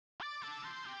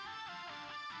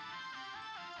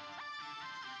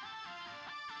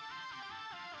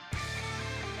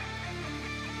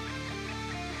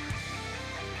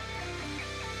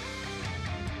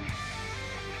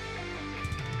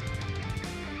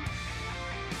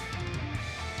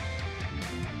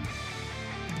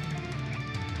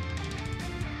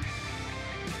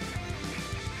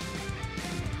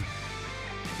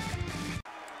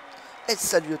Et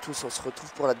salut à tous, on se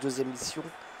retrouve pour la deuxième mission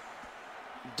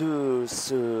de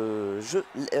ce jeu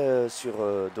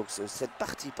donc cette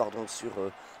partie pardon sur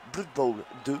Blood Bowl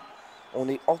 2. On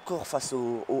est encore face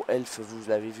aux elfes, vous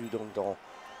l'avez vu donc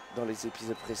dans les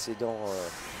épisodes précédents.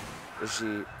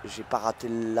 J'ai pas raté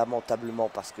lamentablement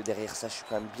parce que derrière ça je suis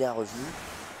quand même bien revenu.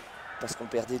 Parce qu'on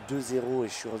perdait 2-0 et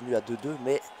je suis revenu à 2-2.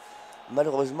 Mais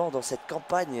malheureusement dans cette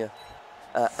campagne,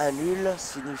 un nul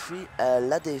signifie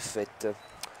la défaite.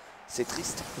 C'est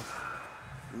triste,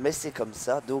 mais c'est comme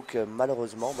ça. Donc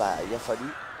malheureusement, il a fallu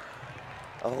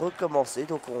recommencer.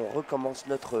 Donc on recommence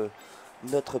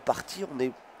notre partie. On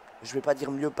est, je vais pas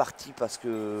dire mieux parti parce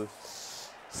que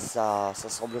ça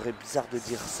semblerait bizarre de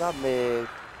dire ça, mais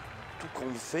tout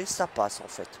qu'on fait, ça passe en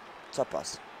fait. Ça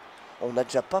passe. On n'a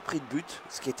déjà pas pris de but,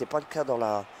 ce qui n'était pas le cas dans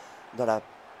la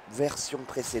version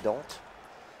précédente.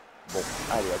 Bon,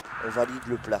 allez hop, on valide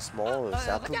le placement, c'est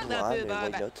un peu bourrin, mais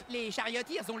why not. Les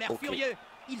charioteers ont l'air furieux.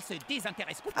 Ils se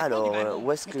désintéressent complètement alors, du ballon.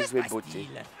 où est-ce que je vais botter?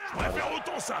 Je préfère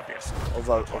autant ça, perso. On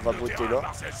va botter là.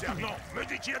 Non, me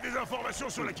dit qu'il y a des informations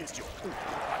sur la question.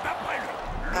 D'après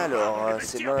lui, Alors,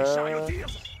 c'est des charioteers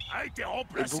a été et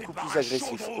remplacé beaucoup par plus un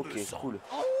agressif. chaudron Ok, de sang. cool.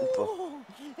 Ou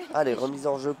pas. Allez, remise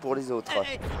en jeu pour les autres.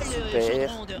 Le Super.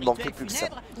 chaudron de Il manquait rituel plus que ça.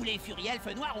 funèbre où les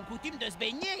furies-elfes noirs ont coutume de se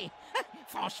baigner.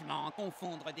 Franchement,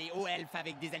 confondre des hauts elfes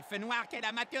avec des elfes noirs, quel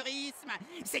amateurisme!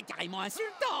 C'est carrément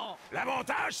insultant!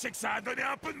 L'avantage, c'est que ça a donné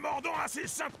un peu de mordant à ces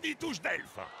saintes nitouches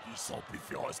d'elfes. Ils sont plus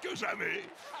féroces que jamais.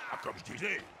 Ah, comme je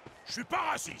disais, je suis pas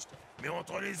raciste, mais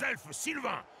entre les elfes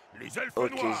sylvains, les elfes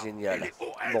noirs génial. et les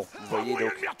hauts elfes, Bon, vous voyez moyen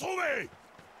donc. de m'y retrouver.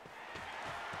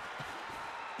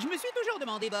 Je me suis toujours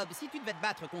demandé, Bob, si tu devais te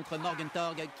battre contre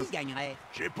Morgentorg, qui gagnerait?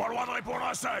 J'ai pas le droit de répondre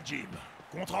à ça, Jim.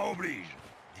 Contrat oblige.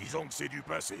 Disons que c'est du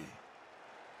passé.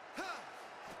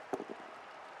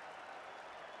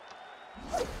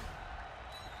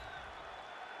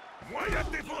 Moins il y a de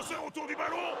défenseurs autour du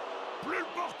ballon, plus le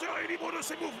porteur est libre de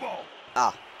ses mouvements.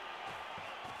 Ah.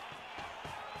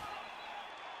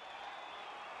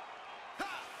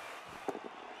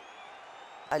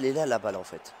 Elle est là, la balle, en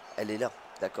fait. Elle est là,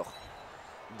 d'accord.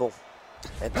 Bon.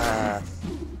 Eh ben,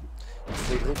 il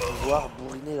faudrait pouvoir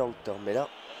bourriner dans le temps. Mais là,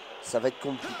 ça va être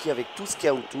compliqué avec tout ce qu'il y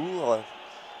a autour.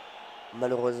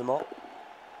 Malheureusement.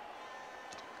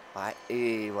 Ouais,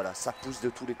 et voilà, ça pousse de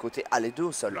tous les côtés. Ah, les deux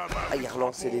au sol. Ah, il a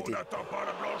relancé les dés.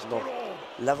 Non.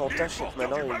 L'avantage, c'est que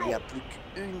maintenant, il n'y a plus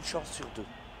qu'une chance sur deux.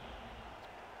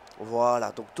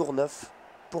 Voilà, donc tour 9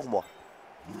 pour moi.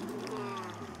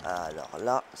 Alors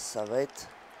là, ça va être...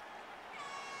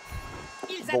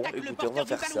 Bon, écoutez, on va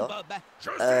faire ça.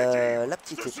 La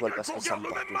petite étoile, parce que ça me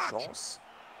porte de chance.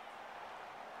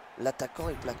 L'attaquant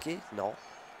est plaqué? Non.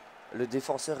 Le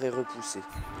défenseur est repoussé.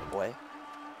 Ouais.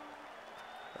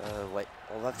 Ouais,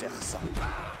 on va faire ça.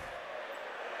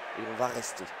 Et on va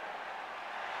rester.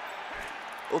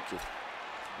 Ok.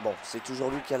 Bon, c'est toujours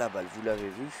lui qui a la balle, vous l'avez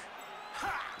vu.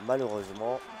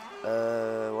 Malheureusement.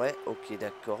 Ouais, ok,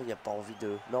 d'accord, il n'y a pas envie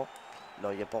de... Non,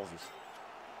 il n'y a pas envie.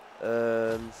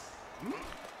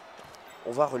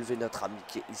 On va relever notre ami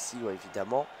qui est ici, ouais,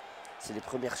 évidemment. C'est les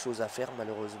premières choses à faire,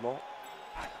 malheureusement.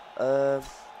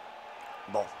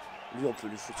 Bon, lui, on peut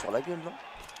lui foutre sur la gueule, non?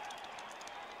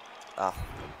 Ah.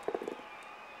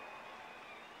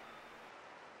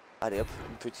 Allez hop,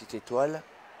 une petite étoile.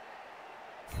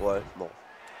 Ouais, bon.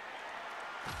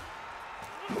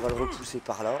 On va le repousser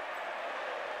par là.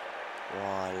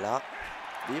 Voilà.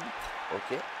 Bim.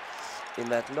 Ok. Et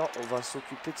maintenant, on va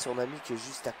s'occuper de son ami qui est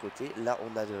juste à côté. Là,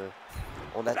 on a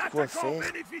de quoi faire.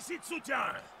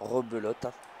 Rebelote,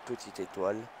 hein. Petite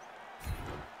étoile.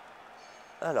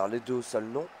 Alors, les deux au sol,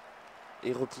 non.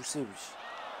 Et repousser, lui.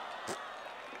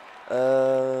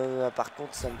 Par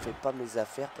contre, ça ne fait pas mes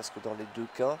affaires parce que dans les deux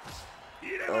cas,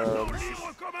 je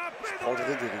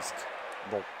prendrai des risques.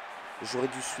 Bon, j'aurais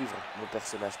dû suivre mon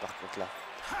personnage par contre là.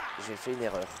 J'ai fait une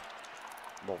erreur.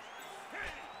 Bon.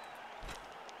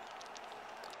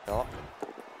 Non.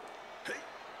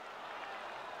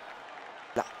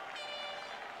 Là.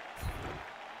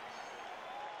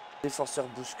 Défenseur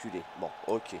bousculé. Bon,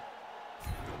 ok.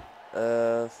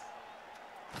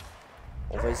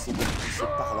 On va essayer de le pousser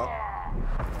par là.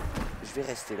 Je vais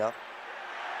rester là.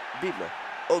 Bim.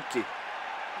 Ok. Et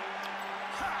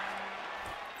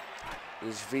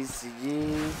je vais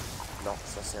essayer... Non,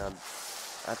 ça c'est un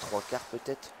 3/4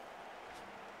 peut-être.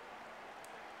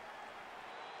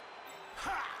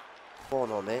 Bon,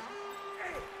 on en est.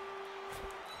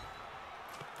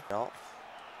 Non.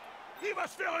 Il va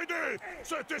se faire aider,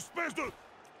 cette espèce de...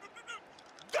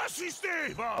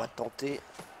 d'assister, va. On va tenter...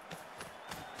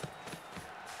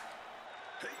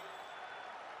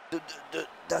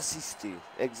 d'assister,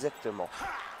 exactement.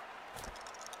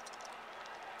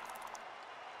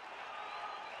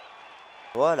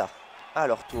 Voilà. À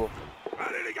leur tour.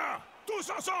 Allez les gars, tous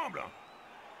ensemble.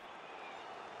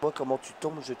 Moi, comment tu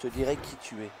tombes, je te dirai qui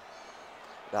tu es.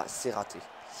 Là, c'est raté.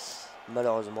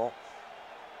 Malheureusement.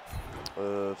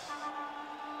 Ce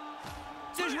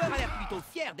joueur a l'air plutôt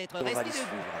fier d'être On va resté les debout.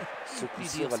 suivre. Ce Le plus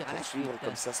coup-ci, dur on va le sera la poursuivre. chute.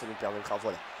 Comme ça nous permettra,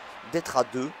 voilà, d'être à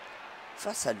deux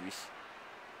face à lui.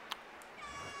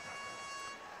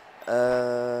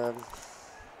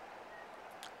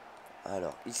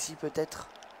 Alors, ici peut-être.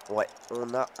 Ouais,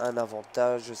 on a un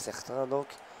avantage certain, donc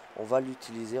on va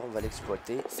l'utiliser, on va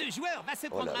l'exploiter. Ce joueur va se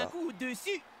Oh là prendre là. un coup dessus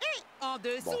et en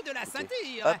dessous Bon, de la écoutez.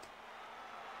 ceinture. Hop.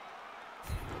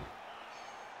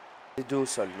 Les deux au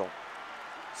sol, non.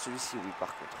 Celui-ci, oui, par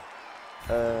contre.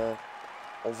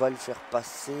 On va le faire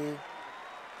passer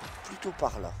plutôt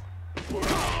par là.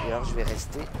 Et alors, je vais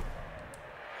rester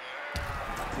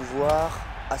pour pouvoir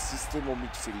assister mon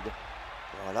midfield.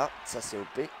 Voilà, ça c'est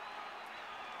OP.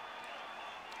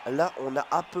 Là, on a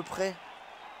à peu près...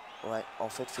 Ouais, en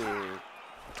fait, fait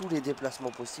tous les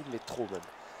déplacements possibles, mais trop même.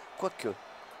 Quoique,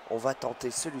 on va tenter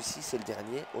celui-ci, c'est le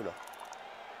dernier. Oh là.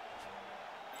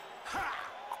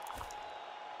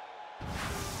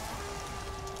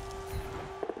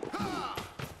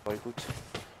 Bon, écoute,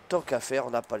 tant qu'à faire,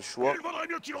 on n'a pas le choix. Il vaudrait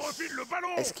mieux qu'il refile le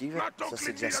ballon. Esquive, maintenant ça que c'est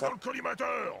l'ennemi déjà est ça. dans le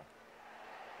collimateur.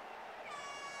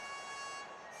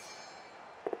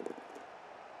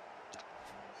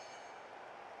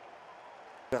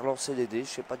 Faire lancer les dés, je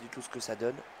sais pas du tout ce que ça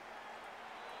donne.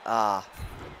 Ah.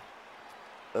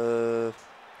 Ça aurait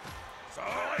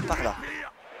pu Par là. être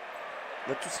pire.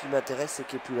 Moi, tout ce qui m'intéresse, c'est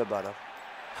qu'il n'y ait plus la balle. Hein.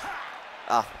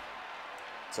 Ah.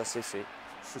 Ça c'est fait.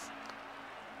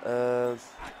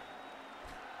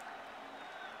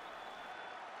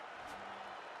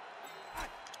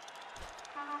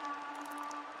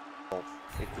 Bon,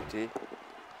 écoutez.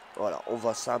 Voilà, on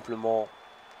va simplement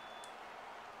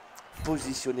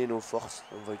positionner nos forces.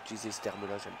 On va utiliser ce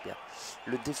terme-là, j'aime bien.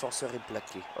 Le défenseur est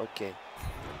plaqué. Ok.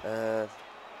 On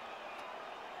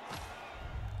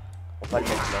va le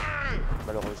mettre là.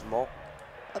 Malheureusement.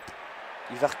 Hop.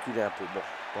 Il va reculer un peu. Bon,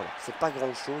 voilà. C'est pas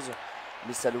grand-chose.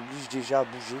 Mais ça l'oblige déjà à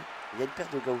bouger. Il y a une paire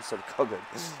de gars au sol quand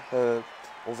même.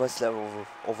 On va se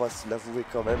l'avouer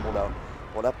quand même.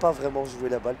 On n'a pas vraiment joué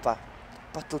la balle. Pas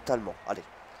totalement. Allez.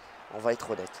 On va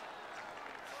être honnête.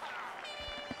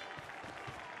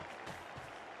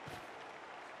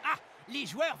 Ah, les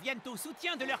joueurs viennent au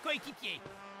soutien de leur coéquipier.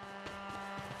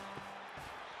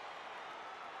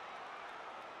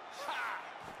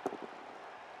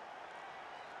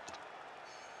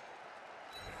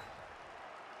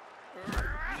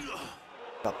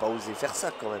 On va pas oser faire ça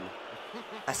quand même.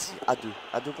 Ah si, à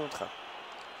deux contre un.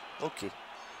 Ok.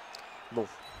 Bon.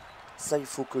 Ça, il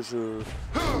faut que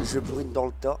je brûle dans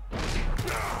le tas.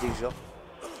 Déjà.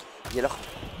 Et alors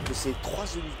que ces trois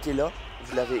unités là,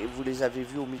 vous les avez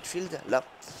vues au midfield, là,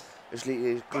 que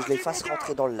je les fasse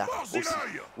rentrer dans le lard aussi.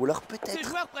 Ou alors Ce peut-être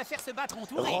joueur préfère se battre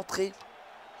entouré. rentrer.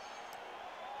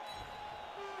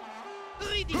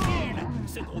 Ridicule.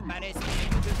 Ce gros balai s'est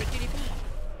de jeter les ponts.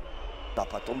 T'as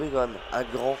pas tombé quand même.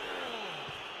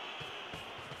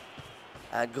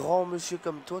 Un grand monsieur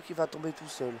comme toi qui va tomber tout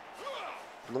seul.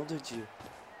 Nom de Dieu.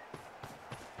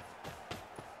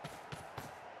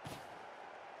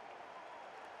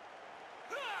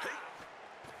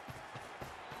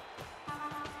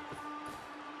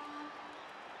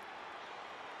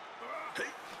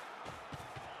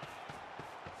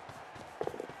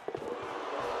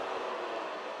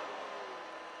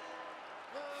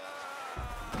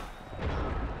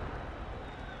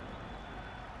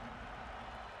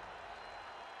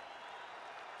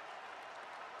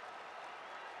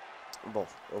 Bon,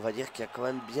 on va dire qu'il a quand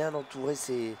même bien entouré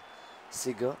ces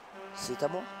gars. C'est à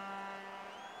moi?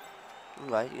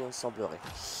 Ouais, il semblerait.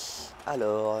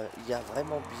 Alors, il y a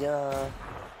vraiment bien...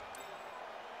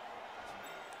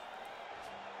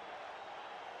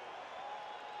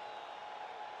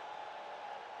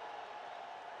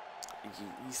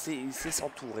 Il sait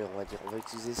s'entourer, on va dire. On va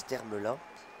utiliser ce terme-là.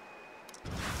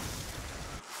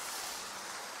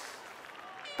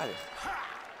 Allez.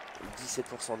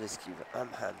 17% d'esquive.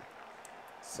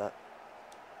 Ça,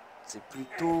 c'est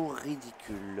plutôt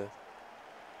ridicule.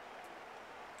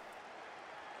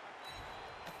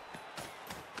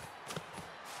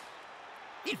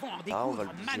 Ils vont en On va découdre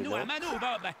le mano bouger à mano,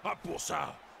 Bob. Pas pour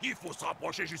ça. Il faut se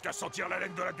rapprocher jusqu'à sentir la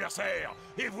laine de l'adversaire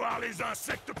et voir les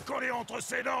insectes collés entre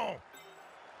ses dents.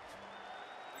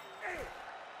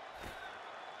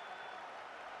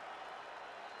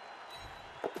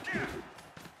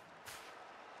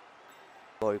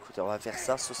 Bon, écoutez, on va faire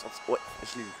ça. 60... Ouais,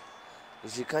 je l'ai eu.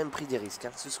 J'ai quand même pris des risques,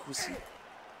 hein, ce coup-ci.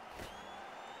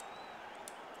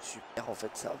 Super. en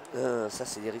fait ça. Ça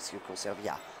c'est des risques qu'on servi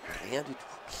à rien du tout.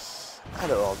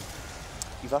 Alors,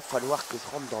 il va falloir que je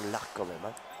rentre dans l'arc quand même.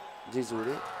 Hein.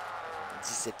 Désolé.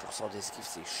 17% d'esquive,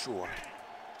 c'est chaud. Hein.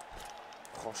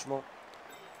 Franchement.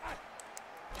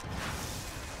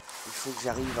 Il faut que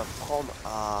j'arrive à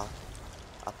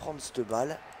prendre cette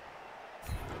balle.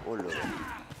 Oh là.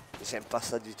 J'aime pas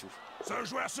ça du tout. Ce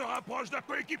joueur se rapproche d'un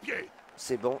coéquipier.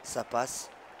 C'est bon, ça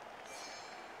passe.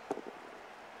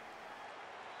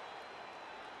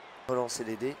 Relancer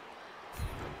les dés.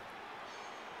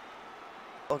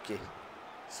 Ok.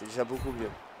 C'est déjà beaucoup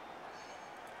mieux.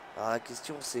 Alors la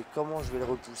question c'est comment je vais le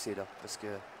repousser là. Parce que...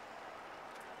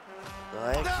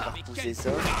 Ouais, il va repousser ça.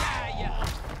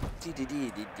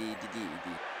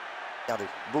 Regardez,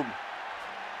 boum.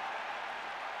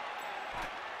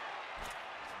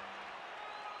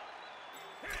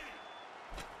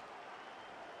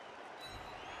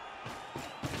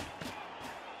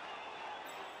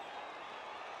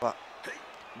 Voilà.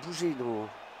 Bouger nos...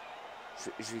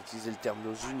 Je vais utiliser le terme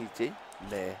nos unités,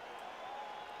 mais...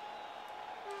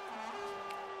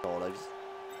 Dans la vie.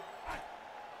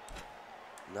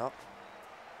 Non.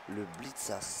 Le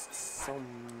blitz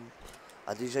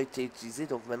a déjà été utilisé,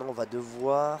 donc maintenant on va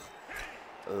devoir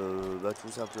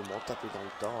tout simplement taper dans le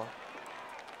temps. Hein.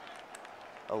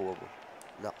 Ah ouais, bon.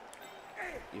 Non.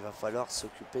 Il va falloir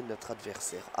s'occuper de notre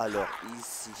adversaire. Alors,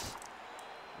 ici.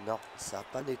 Non, ça n'a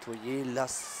pas nettoyé. Là,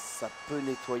 ça peut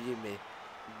nettoyer, mais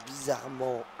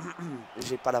bizarrement,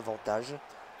 j'ai pas l'avantage.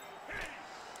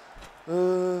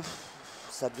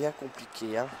 Ça devient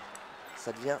compliqué, hein.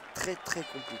 Ça devient très très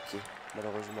compliqué,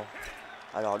 malheureusement.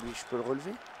 Alors lui, je peux le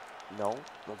relever? Non,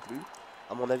 non plus.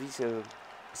 À mon avis, il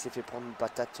s'est fait prendre une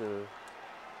patate.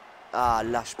 Ah,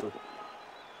 là, je peux.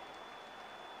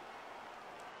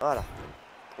 Voilà.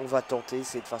 On va tenter.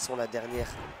 C'est de toute façon la dernière...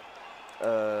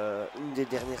 une des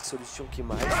dernières solutions qui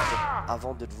me reste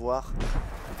avant de devoir...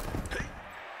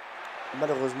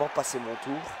 malheureusement, passer mon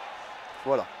tour.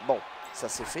 Voilà. Bon, ça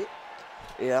c'est fait.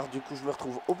 Et alors, du coup, je me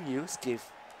retrouve au milieu, ce qui est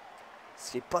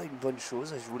pas une bonne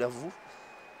chose, je vous l'avoue.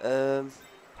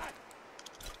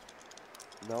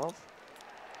 Non.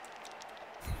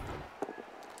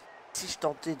 Si je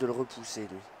tentais de le repousser,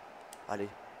 lui. Allez,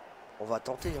 on va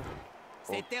tenter. Hein.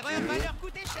 Cette erreur va leur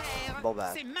coûter cher. Bon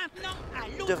bah, c'est maintenant à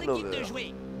l'autre équipe de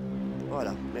jouer.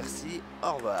 Voilà, merci,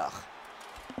 au revoir.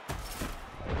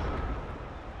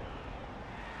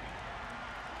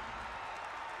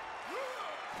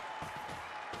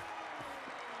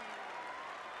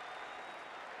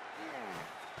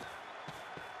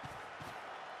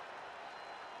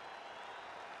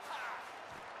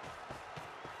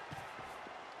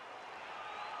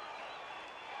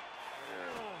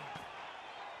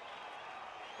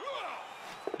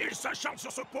 Ils s'acharnent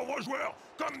sur ce pauvre joueur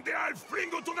comme des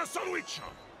halflings autour d'un sandwich.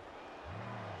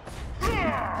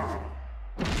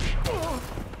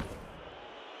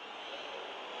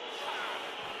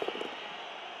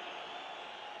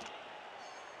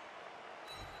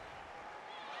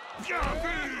 Bien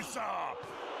vu, ça!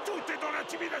 Tout est dans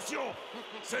l'intimidation.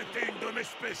 C'était une de mes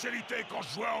spécialités quand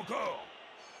je jouais encore.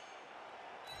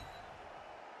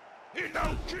 Il n'a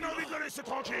aucune envie de le laisser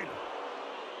tranquille.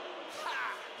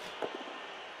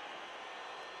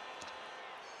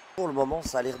 Pour le moment,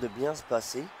 ça a l'air de bien se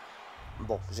passer.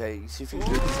 Bon, il suffit que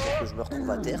je le dise pour que je me retrouve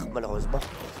à terre, malheureusement.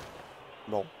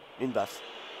 Bon, une baffe.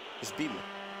 Je bim.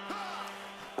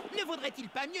 Ne vaudrait-il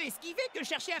pas mieux esquiver que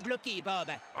chercher à bloquer, Bob?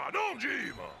 Ah non,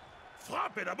 Jim!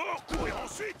 Frapper d'abord, courir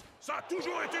ensuite, ça a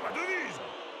toujours été ma devise!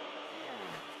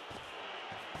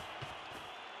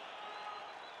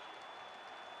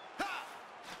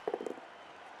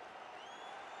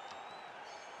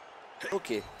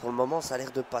 Ok, pour le moment, ça a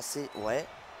l'air de passer, ouais.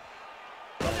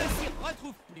 On ne s'y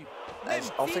retrouve plus.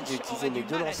 En fait, j'ai utilisé mes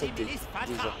deux lancers de dés,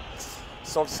 déjà,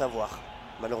 sans le savoir.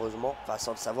 Malheureusement, enfin,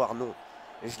 sans le savoir, non.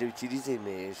 Je l'ai utilisé,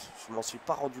 mais je m'en suis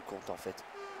pas rendu compte, en fait.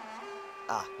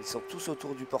 Ah, ils sont tous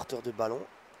autour du porteur de ballon.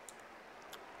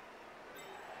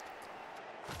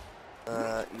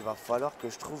 Il va falloir que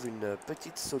je trouve une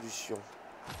petite solution.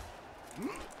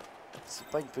 C'est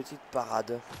pas une petite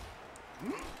parade.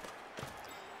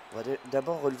 On va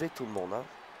d'abord relever tout le monde. Hein.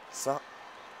 Ça,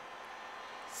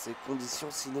 c'est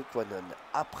condition sine qua non.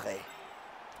 Après,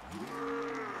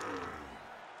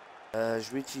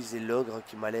 je vais utiliser l'ogre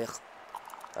qui m'a l'air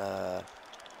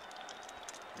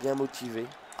bien motivé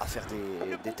à faire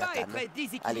des tatanes.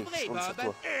 Allez, je compte sur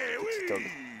toi. Eh oui!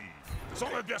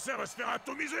 Son adversaire va se faire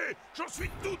atomiser. J'en suis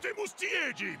tout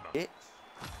émoustillé, Jim. Et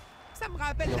ça me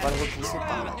rappelle on va le repousser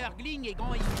par là. et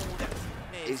grand immonde.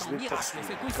 Et je vais poursuivre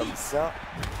comme ça.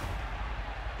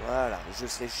 Voilà, je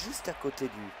serai juste à côté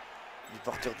du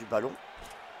porteur du ballon.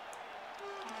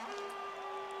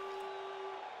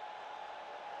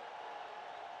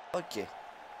 Ok.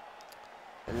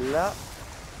 Là,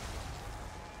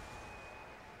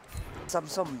 ça me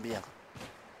semble bien.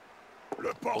 Le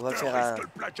On va porteur faire un risque le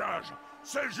plaquage.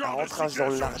 C'est le genre de rentrage dans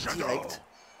situation l'art que j'adore. direct.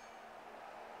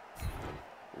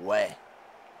 Ouais.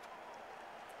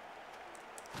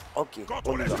 Ok, Quand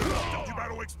on on y laisse va. le porteur du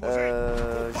ballon exposé,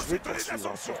 Je faut vais s'étonner poursuivre.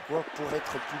 d'ascension. Pourquoi? Pour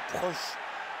être plus proche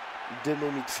de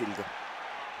mes midfield.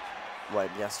 Ouais,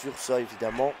 bien sûr, ça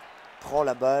évidemment. Prends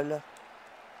la balle.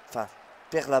 Enfin,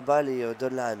 perds la balle et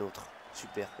donne-la à un autre.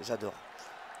 Super, j'adore.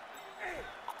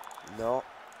 Non,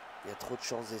 il y a trop de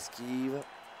chances d'esquive.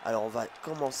 Alors, on va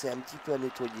commencer un petit peu à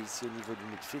nettoyer ici au niveau du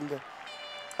midfield.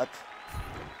 Hop.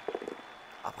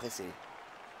 Après,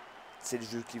 c'est le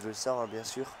jeu qui veut ça, hein, bien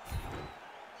sûr.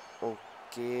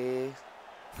 Ok.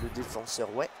 Le défenseur,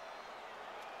 ouais.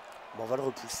 Bon, on va le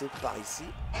repousser par ici.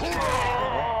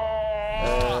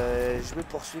 Je vais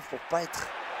poursuivre pour pas être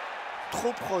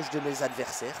trop proche de mes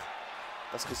adversaires.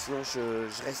 Parce que sinon,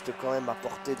 je reste quand même à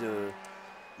portée de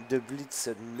blitz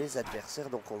de mes adversaires.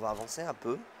 Donc, on va avancer un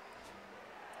peu.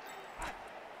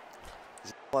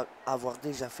 Je crois avoir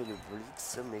déjà fait le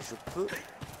blitz, mais je peux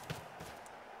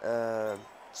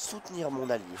soutenir mon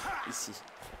allié ici.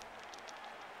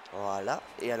 Voilà.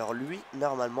 Et alors, lui,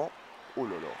 normalement... Oh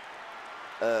là là.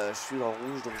 Je suis en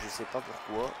rouge, donc je sais pas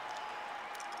pourquoi.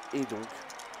 Et donc,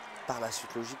 par la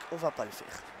suite logique, on va pas le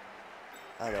faire.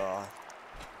 Alors...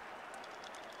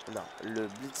 Non, le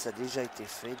blitz a déjà été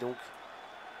fait, donc...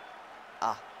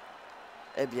 Ah.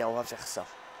 Eh bien, on va faire ça.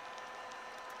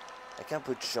 Avec un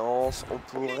peu de chance, on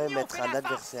pourrait mettre un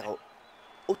adversaire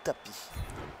au tapis.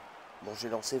 Bon, j'ai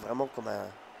lancé vraiment comme un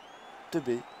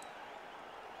teubé.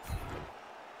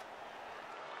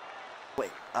 Ouais,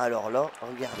 alors là,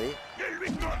 regardez.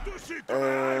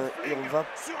 Et on va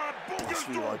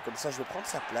poursuivre. Comme ça, je vais prendre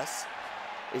sa place.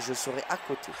 Et je serai à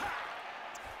côté.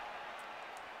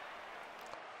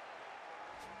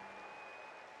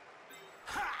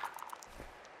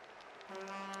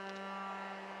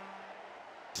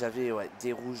 J'avais ouais,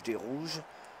 des rouges.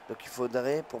 Donc il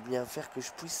faudrait, pour bien faire, que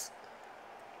je puisse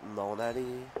m'en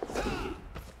aller.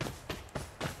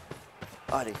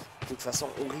 Allez, de toute façon,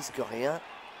 on risque rien.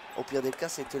 Au pire des cas,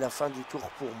 c'était la fin du tour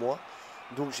pour moi.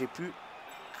 Donc j'ai pu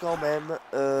quand même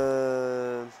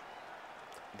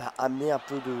amener un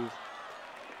peu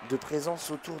de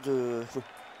présence autour de...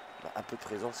 un peu de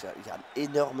présence, il y a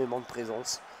énormément de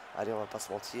présence. Allez, on va pas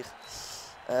se mentir.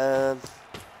 Ne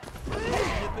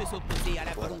peut s'opposer à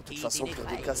la Voilà, de volonté toute façon, des pour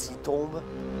des lettres. cas, s'il tombe,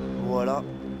 voilà,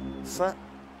 fin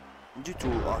du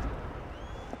tour.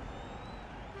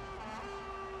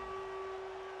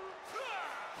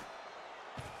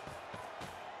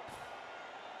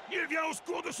 Il vient au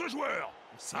secours de ce joueur.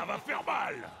 Ça va faire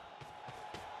mal.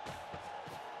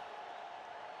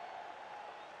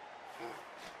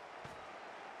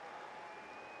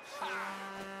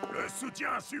 Le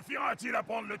soutien suffira-t-il à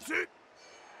prendre le dessus?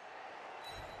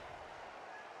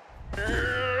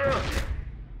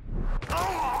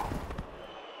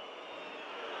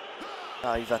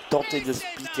 Alors, il va tenter de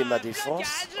splitter ma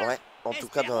défense. Ouais, en tout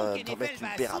cas, d'en mettre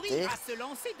une paire à terre.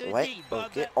 Ouais,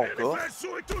 ok, encore. Les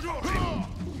sourit toujours vite.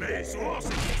 Mais souvent, c'est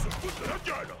pour se foutre de notre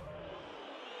gueule.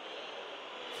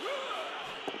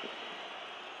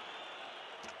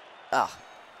 Ah,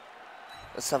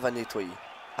 ça va nettoyer.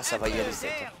 Ah, ça va y aller,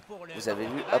 sec. Vous avez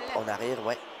vu, hop, en arrière,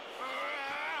 ouais.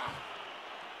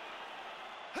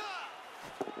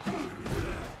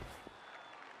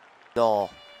 Non.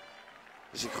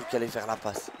 J'ai cru qu'elle allait faire la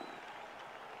passe.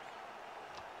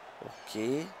 Ok.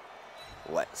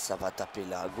 Ouais, ça va taper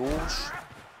là à gauche.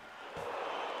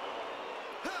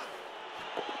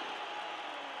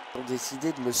 Ils ont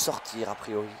décidé de me sortir, a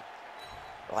priori.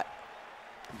 Ouais.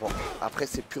 Bon, après,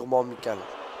 c'est purement amical.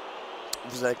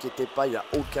 Vous inquiétez pas, il n'y a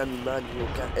aucun humain ni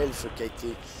aucun elfe qui a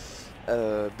été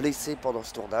blessé pendant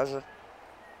ce tournage.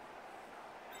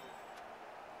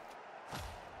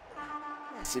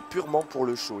 C'est purement pour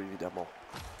le show, évidemment.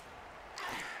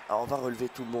 Alors, on va relever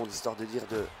tout le monde, histoire de dire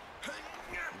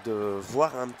de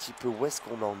voir un petit peu où est-ce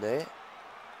qu'on en est.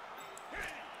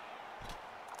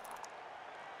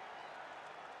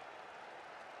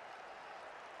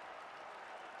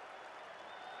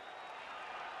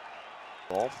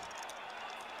 Bon.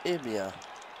 Eh bien.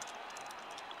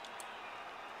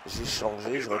 J'ai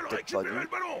changé, j'aurais peut-être pas dû.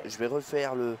 Je vais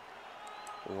refaire le...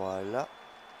 Voilà.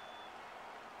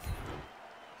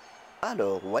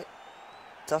 Alors, ouais.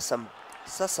 Ça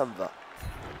me va.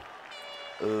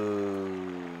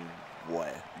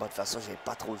 Ouais. Bon, de toute façon, j'avais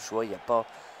pas trop le choix. Il n'y a pas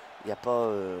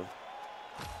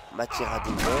matière à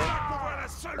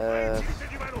défaire.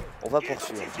 On va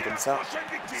poursuivre. Comme ça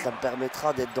me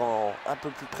permettra d'être un peu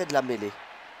plus près de la mêlée.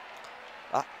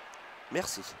 Ah,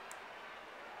 merci.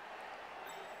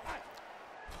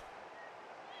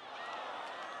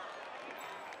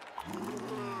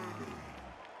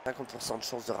 50% de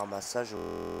chance de ramassage.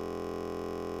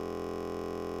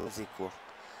 C'est quoi?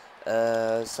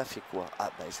 Ça fait quoi? Ah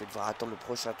bah je vais devoir attendre le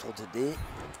prochain tour de dés.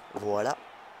 Voilà.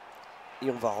 Et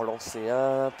on va relancer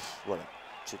un. Voilà.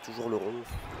 J'ai toujours le rond.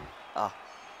 Ah.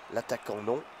 L'attaquant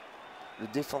non. Le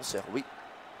défenseur oui.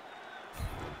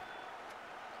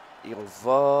 Et on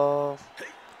va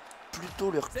plutôt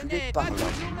le reculer par là.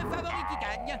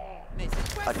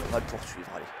 Allez, on va le poursuivre.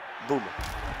 Allez. Boum.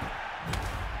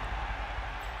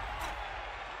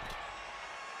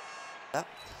 Là.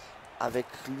 Avec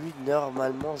lui,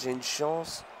 normalement, j'ai une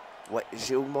chance. Ouais,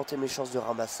 j'ai augmenté mes chances de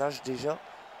ramassage déjà.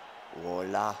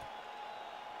 Voilà.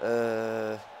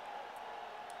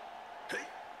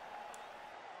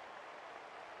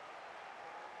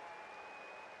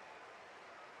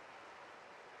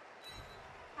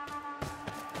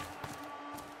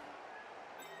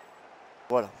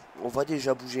 Voilà. On va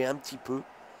déjà bouger un petit peu.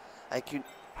 Avec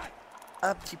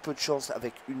un petit peu de chance.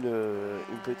 Avec une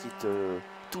petite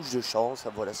touche de chance.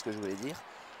 Voilà ce que je voulais dire.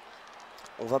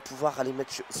 On va pouvoir aller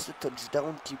mettre ce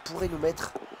touchdown qui pourrait nous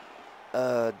mettre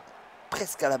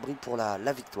presque à l'abri pour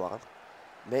la victoire. Hein.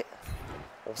 Mais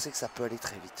on sait que ça peut aller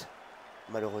très vite.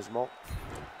 Malheureusement.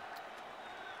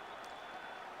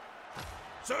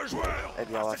 Ce joueur, eh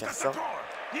bien, on va faire ça.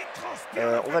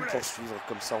 On va le poursuivre.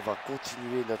 Comme ça, on va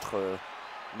continuer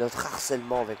notre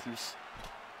harcèlement avec lui.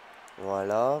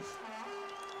 Voilà.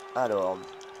 Alors.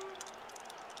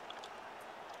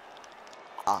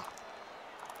 Ah.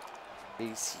 Et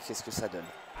ici, qu'est-ce que ça donne?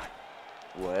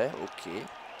 Ouais, ok.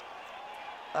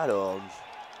 Alors.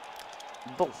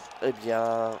 Bon, eh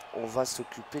bien, on va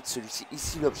s'occuper de celui-ci.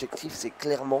 Ici, l'objectif, c'est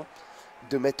clairement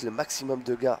de mettre le maximum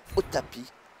de gars au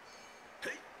tapis.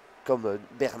 Comme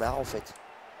Bernard, en fait.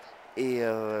 Et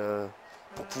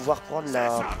pour pouvoir prendre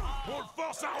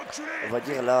on va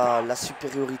dire la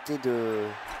supériorité de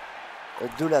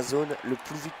la zone le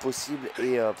plus vite possible.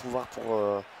 Et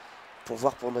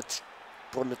pouvoir pour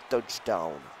notre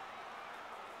touchdown.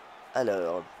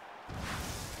 Alors.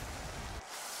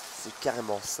 C'est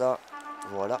carrément ça.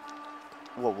 Voilà.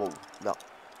 Wow, wow. Non.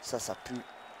 Ça pue.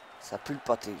 Ça pue le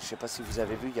pâté. Je sais pas si vous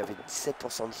avez vu, il y avait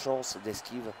 17% de chance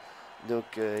d'esquive. Donc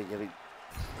il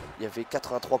y avait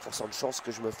 83% de chance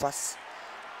que je me fasse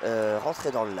rentrer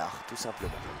dans le lard, tout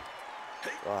simplement.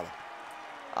 Voilà.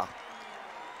 Ah.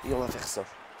 Et on va faire ça.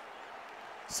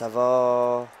 Ça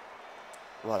va.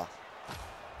 Voilà.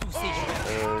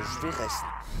 Je vais rester.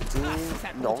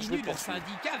 Non, je vais poursuivre.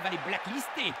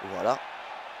 Voilà.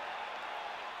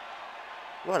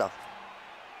 Voilà.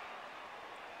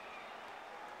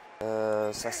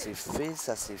 Ça c'est fait,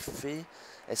 ça c'est fait.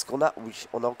 Est-ce qu'on a... Oui,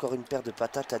 on a encore une paire de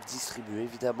patates à distribuer,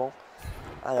 évidemment.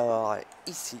 Alors,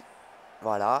 ici.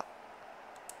 Voilà.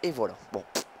 Et voilà. Bon.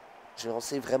 J'ai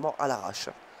lancé vraiment à l'arrache.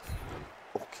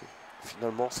 Ok.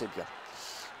 Finalement, c'est bien.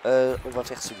 On va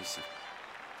faire celui-ci.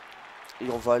 Et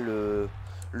on va le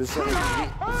faire évoluer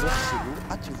vers chez nous.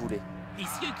 Ah, tu voulais.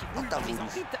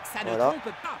 Voilà.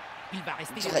 Il va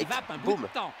rester direct. Dans les vapes un boum. Bout de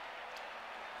temps.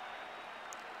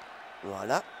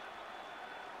 Voilà.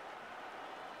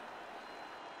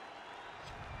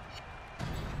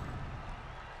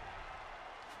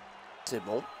 C'est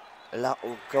bon. Là,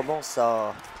 on commence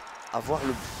à voir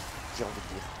le bout, j'ai envie de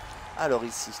dire. Alors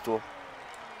ici, toi.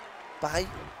 Pareil?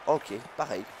 Ok,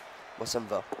 pareil. Moi, ça me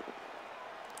va.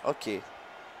 Ok.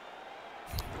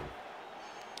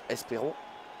 Espérons.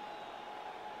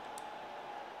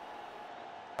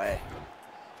 Ouais.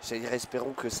 J'allais dire,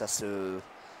 espérons que ça se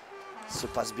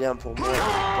passe bien pour moi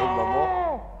pour le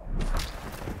moment.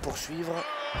 Poursuivre.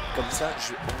 Comme ça,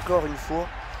 encore une fois,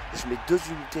 je mets 2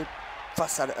 unités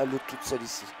face à l'autre toute seule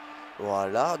ici.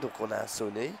 Voilà, donc on a un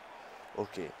sonné.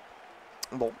 Ok.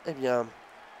 Bon, eh bien,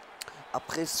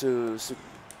 après ce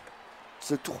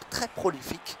tour très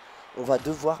prolifique, on va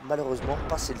devoir malheureusement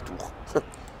passer le tour.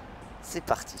 C'est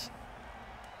parti.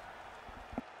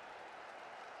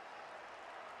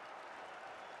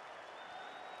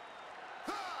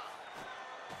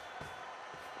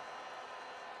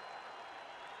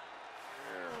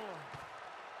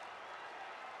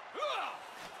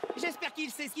 J'espère qu'il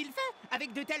sait ce qu'il fait,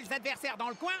 avec de tels adversaires dans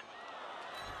le coin.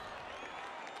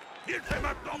 Il fait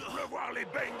maintenant pleuvoir les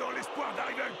beignes dans l'espoir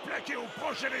d'arriver à le plaquer au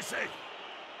prochain essai.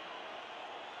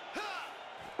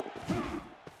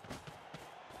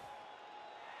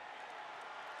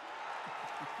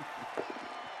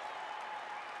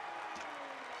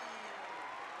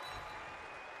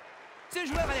 Ce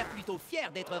joueur a l'air plutôt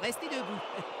fier d'être resté debout.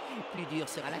 Plus dur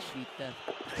sera la chute.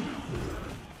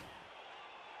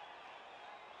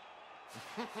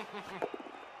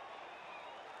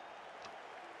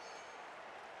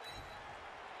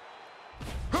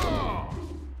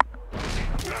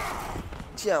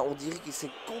 Tiens, on dirait qu'il s'est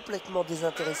complètement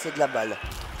désintéressé de la balle.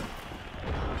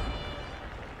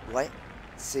 Ouais,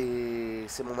 c'est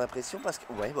mon impression parce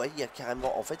que... Ouais, il y a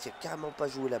carrément... En fait, il y a carrément pas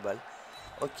joué la balle.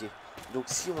 Ok, donc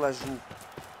si on la joue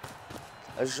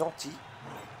gentil,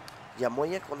 il y a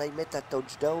moyen qu'on aille mettre un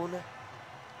touchdown.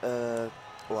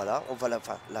 Voilà, on va la...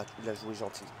 Enfin, la jouer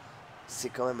gentil. C'est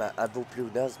quand même un beau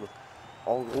pléonasme.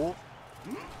 En gros,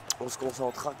 on se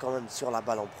concentrera quand même sur la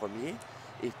balle en premier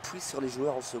et puis sur les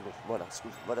joueurs en second. Voilà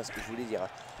ce que je voulais dire.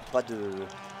 Pas de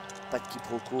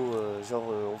quiproquo, genre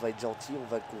on va être gentil, on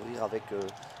va courir avec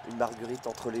une marguerite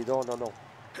entre les dents. Non, non.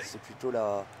 C'est plutôt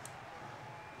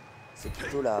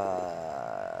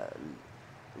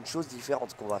une chose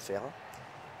différente qu'on va faire. Hein.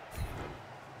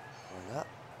 Voilà.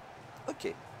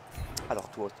 Ok. Alors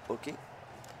toi, ok.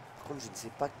 Par contre, je ne sais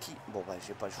pas qui... Bon, bah,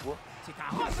 j'ai pas le choix. C'est un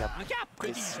roc, un cap, que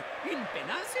dis-je, une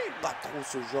péninsule. Pas trop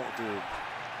ce genre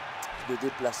de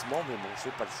déplacement, mais bon,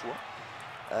 j'ai pas le choix.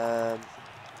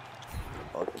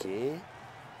 Ok.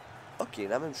 Ok,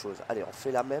 la même chose. Allez, on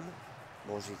fait la même.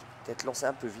 Bon, j'ai peut-être lancé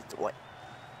un peu vite. Ouais.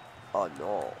 Oh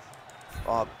non.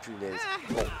 Oh punaise.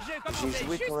 Bon, j'ai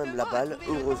joué quand même la balle,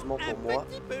 heureusement pour moi.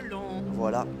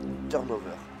 Voilà,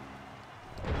 turnover.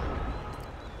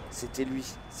 C'était lui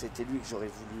que j'aurais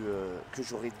voulu, que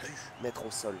j'aurais dû mettre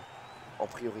au sol en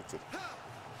priorité.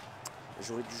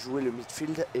 J'aurais dû jouer le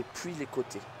midfield et puis les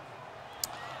côtés.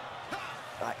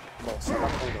 Ouais, bon, ça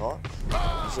m'apprendra.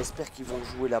 J'espère qu'ils vont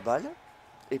jouer la balle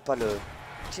et pas le...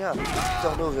 Tiens,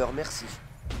 turnover, merci.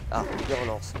 Ah, une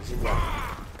relance, génial.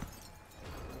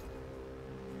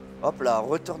 Hop là,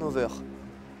 returnover.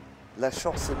 La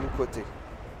chance est de mon côté.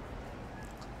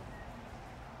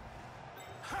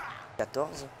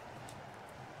 14.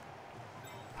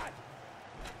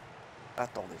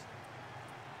 Attendez.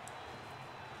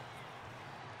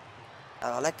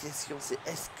 Alors la question c'est,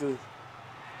 est-ce que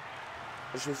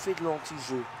je fais de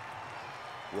l'anti-jeu?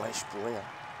 Ouais, je pourrais.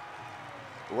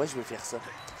 Hein. Ouais, je vais faire ça.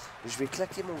 Je vais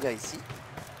claquer mon gars ici.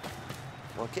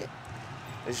 Ok.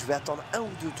 Je vais attendre un ou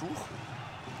deux tours.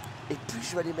 Et puis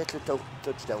je vais aller mettre le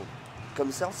touchdown.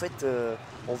 Comme ça en fait,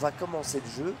 on va commencer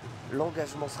le jeu.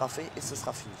 L'engagement sera fait et ce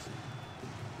sera fini.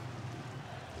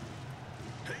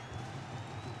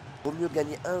 Vaut mieux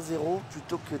gagner 1-0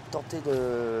 plutôt que de tenter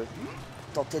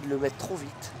de le mettre trop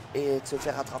vite et de se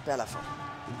faire rattraper à la fin.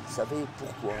 Vous savez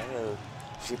pourquoi, hein,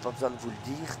 j'ai pas besoin de vous le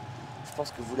dire. Je pense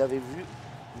que vous l'avez vu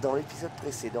dans l'épisode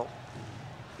précédent.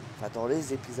 Enfin, dans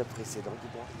les épisodes précédents,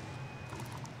 du moins.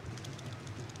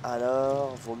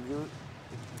 Alors, vaut mieux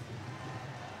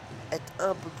être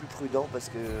un peu plus prudent parce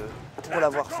que pour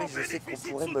l'avoir fait, je sais qu'on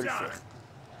pourrait me le faire.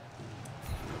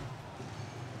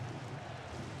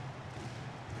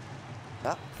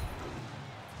 Là.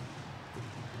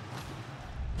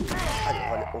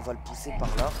 Allez, on va le pousser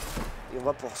par là et on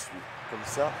va poursuivre. Comme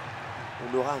ça,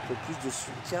 on aura un peu plus de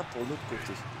soutien pour l'autre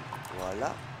côté.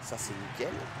 Voilà, ça c'est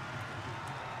nickel.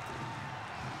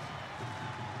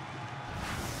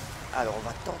 Alors, on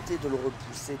va tenter de le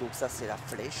repousser. Donc ça, c'est la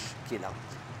flèche qui est là.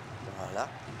 Voilà.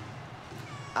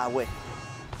 Ah ouais.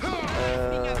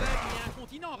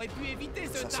 Aurait pu éviter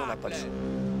ce ça, on n'a pas de tacle. choix.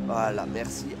 Voilà,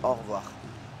 merci, au revoir.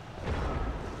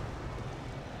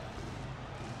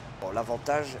 Bon,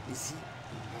 l'avantage ici,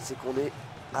 c'est qu'on est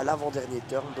à l'avant-dernier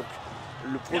turn, donc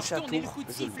le prochain tour, le coup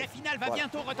de sifflet final va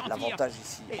bientôt retentir. L'avantage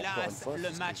ici, hélas, encore une fois,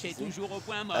 le match est toujours au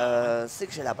point mort. c'est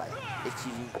que j'ai la balle et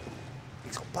qu'ils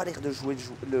n'ont pas l'air de jouer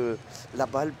la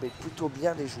balle, mais plutôt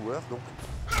bien les joueurs, donc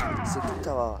c'est tout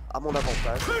à mon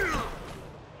avantage.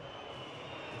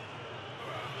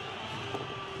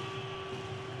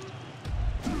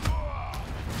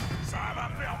 Ça va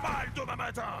faire mal demain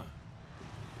matin.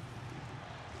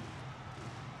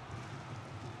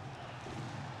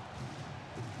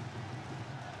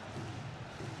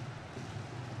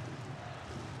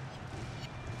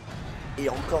 Et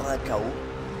encore un KO.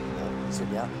 Bon, c'est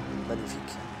bien,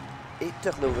 magnifique. Et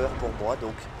turnover pour moi,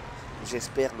 donc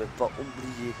j'espère ne pas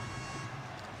oublier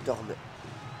turn.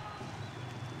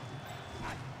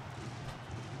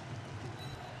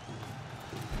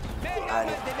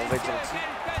 Allez, on va être gentil.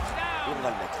 Et on va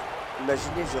le mettre.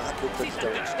 Imaginez, je rate le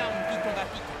touchdown.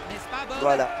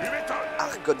 Voilà,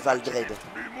 Arcot Valdred.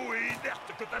 Plus mou et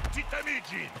inerte que ta petite amie,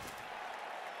 Jean.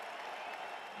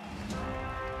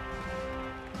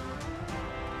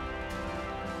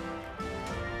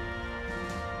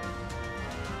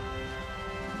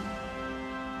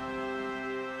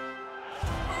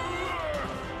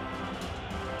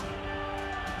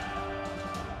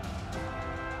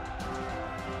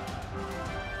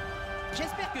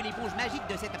 J'espère que l'éponge magique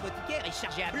de cet apothicaire est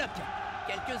chargée à bloc.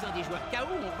 Quelques-uns des joueurs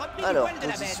KO ont repris le Alors, poil de la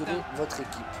bête. positionnez votre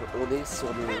équipe. On est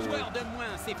sur le... Un joueur de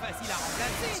moins, c'est facile à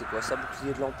remplacer. C'est quoi ça,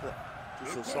 bouclier de l'empereur?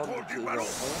 Tous au centre, contrôle bouclier du de ballon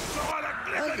l'empereur. sera la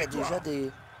clé Ah, de il y a victoire. déjà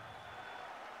des...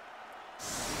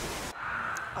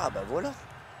 Ah bah voilà.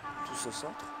 Tous au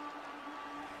centre.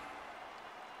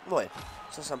 Ouais,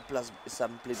 ça me place, ça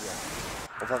me plaît bien.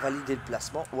 On va valider le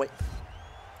placement, ouais.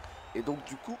 Et donc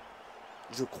du coup,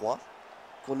 je crois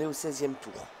qu'on est au 16e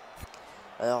tour.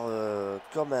 Alors,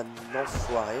 comme un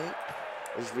enfoiré,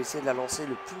 je vais essayer de la lancer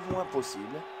le plus loin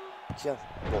possible. Tiens,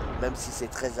 bon, même si c'est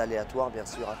très aléatoire, bien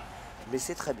sûr, hein, mais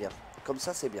c'est très bien. Comme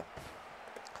ça, c'est bien.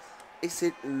 Et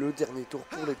c'est le dernier tour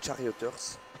pour les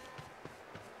charioteers.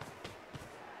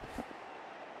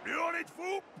 Plus on est de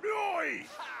fous, plus on rit.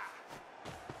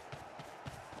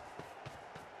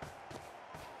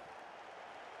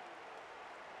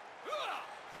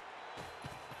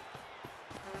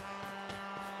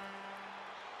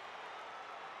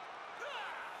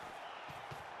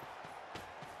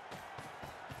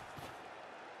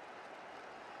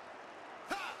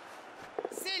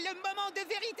 C'est le moment de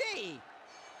vérité.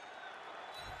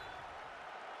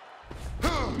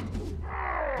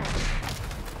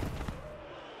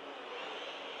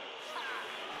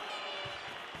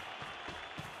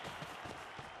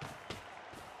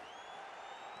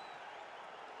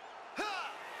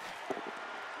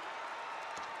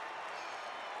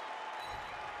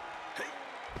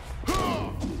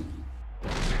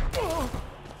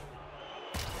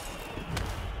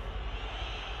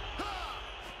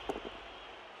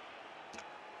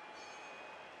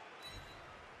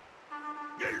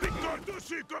 Il lui colle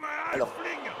dessus comme un Alors,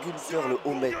 halfling. Günther, le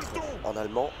haut maître en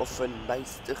allemand,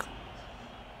 Offenmeister,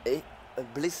 est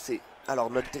blessé.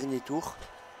 Alors, notre dernier tour,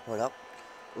 voilà,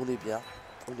 on est bien,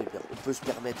 on est bien. On peut se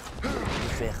permettre de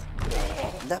faire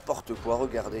n'importe quoi,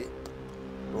 regardez.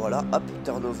 Voilà, hop,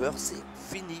 turnover, c'est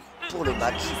fini pour le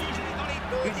match.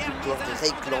 Une victoire des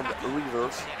Reichland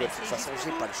Rivers. De toute façon,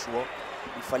 j'ai pas le choix.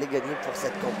 Il fallait gagner pour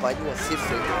cette campagne, c'est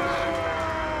fait.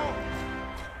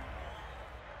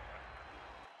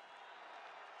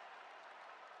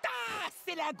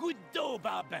 C'est la goutte d'eau,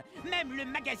 Bob. Même le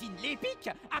magazine L'Épique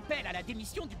appelle à la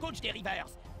démission du coach des Rivers.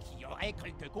 Qui aurait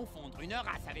cru que confondre une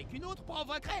race avec une autre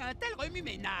provoquerait un tel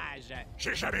remue-ménage?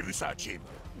 J'ai jamais vu ça, Jim.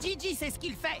 Gigi sait ce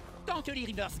qu'il fait. Tant que les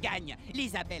Rivers gagnent,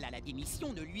 les appels à la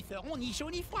démission ne lui feront ni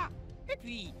chaud ni froid. Et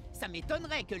puis, ça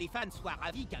m'étonnerait que les fans soient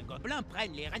ravis qu'un gobelin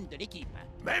prenne les rênes de l'équipe.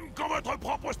 Même quand votre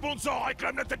propre sponsor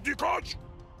réclame la tête du coach?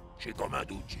 J'ai comme un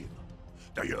doute, Jim.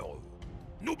 D'ailleurs,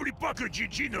 n'oublie pas que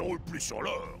Gigi ne roule plus sur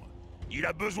l'or. Il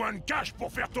a besoin de cash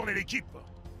pour faire tourner l'équipe.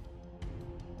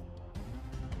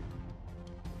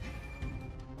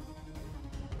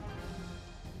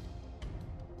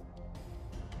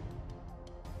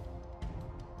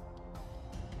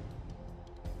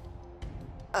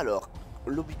 Alors,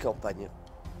 lobby campagne.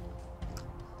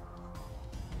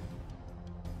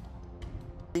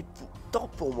 Et temps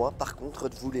pour moi, par contre,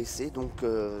 de vous laisser. Donc,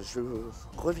 je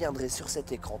reviendrai sur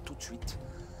cet écran tout de suite.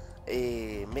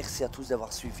 Et merci à tous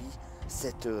d'avoir suivi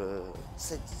cette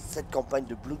campagne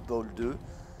de Blood Bowl 2.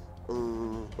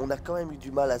 On a quand même eu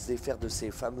du mal à se défaire de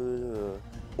ces fameux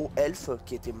hauts elfes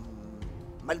qui étaient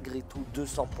malgré tout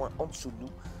 200 points en dessous de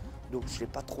nous. Donc, je n'ai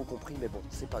pas trop compris, mais bon,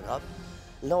 c'est pas grave.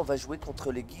 Là, on va jouer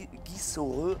contre les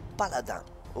guissoreux paladins.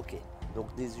 Ok,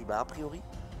 donc des humains a priori,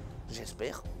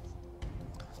 j'espère.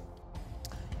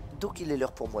 Donc il est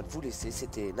l'heure pour moi de vous laisser.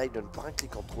 C'était Naiden pour un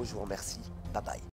clic en trop. Je vous remercie. Bye bye.